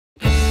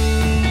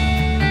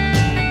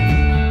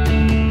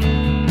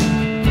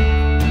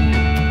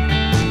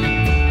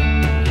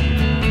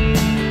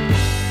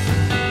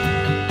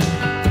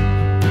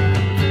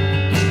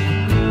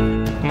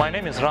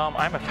is Ram.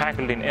 I'm a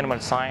faculty in animal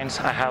science.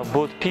 I have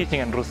both teaching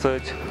and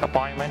research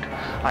appointment.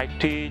 I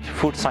teach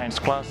food science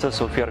classes.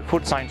 So if you're a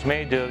food science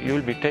major, you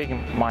will be taking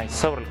my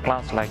several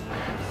classes like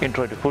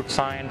Intro to Food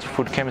Science,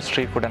 Food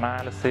Chemistry, Food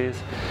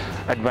Analysis,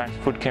 Advanced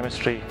Food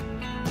Chemistry.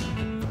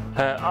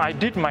 I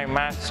did my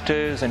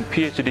master's and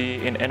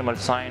PhD in animal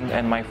science,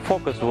 and my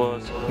focus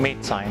was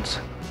meat science.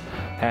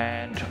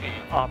 And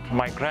after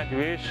my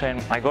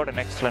graduation, I got an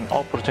excellent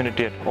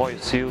opportunity at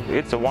OSU.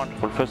 It's a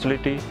wonderful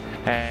facility,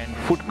 and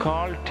food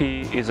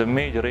quality is a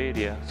major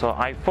area. So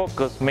I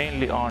focus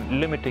mainly on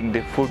limiting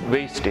the food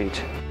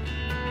wastage.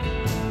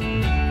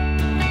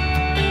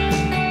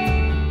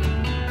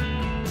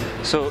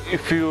 So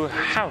if you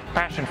have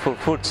passion for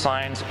food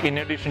science, in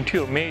addition to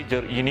your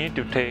major, you need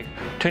to take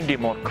 20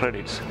 more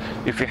credits.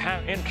 If you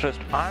have interest,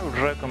 I would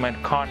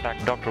recommend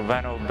contact Dr.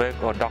 Van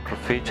Overbeek or Dr.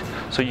 Fitch.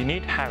 So you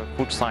need to have a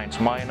food science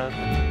minor.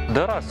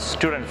 There are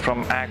students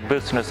from Ag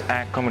Business,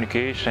 Ag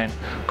Communication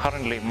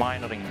currently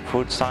minoring in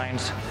food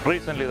science.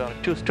 Recently, there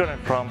are 2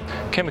 students from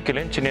Chemical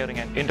Engineering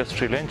and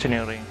Industrial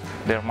Engineering.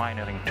 They're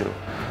minoring too.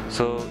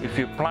 So if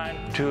you plan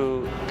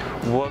to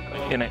work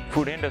in a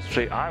food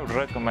industry, I would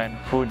recommend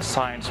food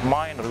science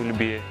minor will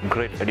be a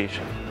great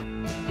addition.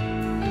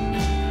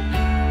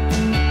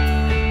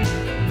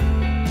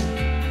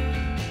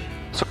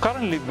 So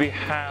currently we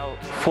have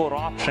 4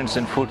 options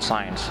in food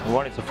science.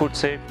 One is the food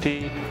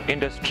safety,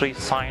 industry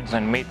science,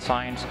 and meat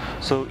science.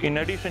 So in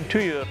addition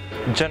to your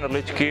general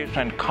education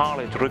and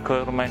college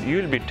requirement, you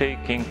will be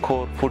taking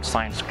core food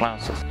science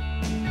classes.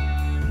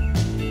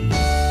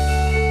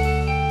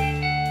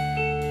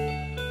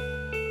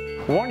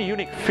 One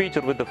unique feature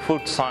with the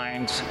food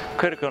science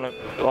curriculum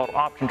or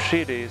option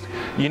sheet is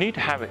you need to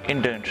have an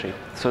internship.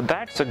 So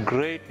that's a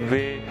great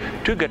way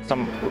to get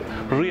some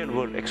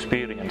real-world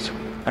experience.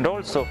 And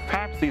also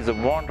FAPSI is a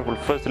wonderful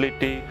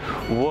facility,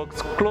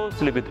 works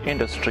closely with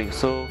industry.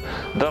 So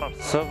there are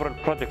several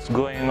projects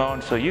going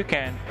on, so you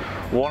can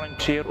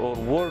volunteer or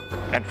work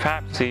at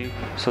FAPSI,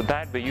 so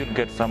that way you'll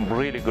get some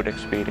really good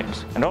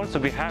experience. And also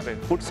we have a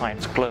food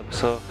science club,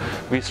 so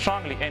we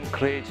strongly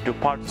encourage to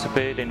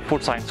participate in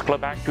food science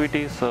club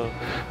activities. So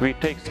we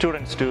take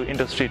students to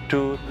industry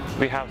tour,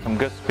 we have some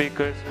guest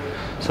speakers.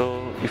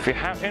 So if you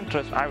have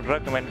interest, I would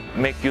recommend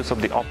make use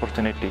of the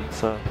opportunity.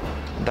 So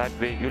that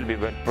way you'll be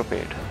well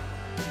prepared.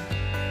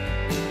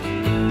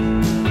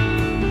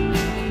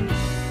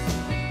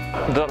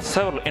 There are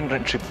several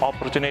internship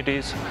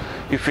opportunities.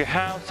 If you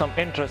have some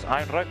interest,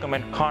 I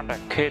recommend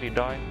contact Carrie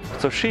Doyle.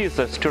 So she is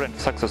a student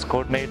success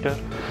coordinator.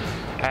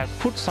 As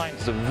food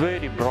science is a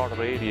very broad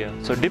area,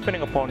 so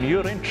depending upon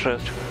your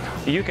interest,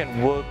 you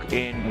can work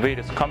in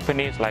various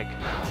companies like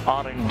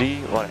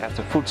R&D or as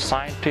a food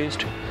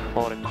scientist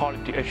or a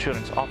quality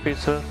assurance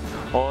officer,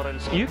 or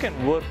else you can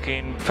work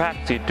in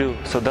FAPSI too.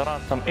 So there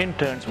are some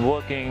interns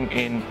working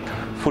in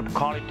food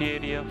quality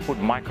area, food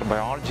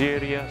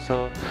microbiology area,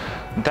 so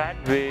that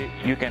way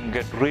you can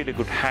get really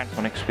good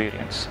hands-on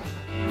experience.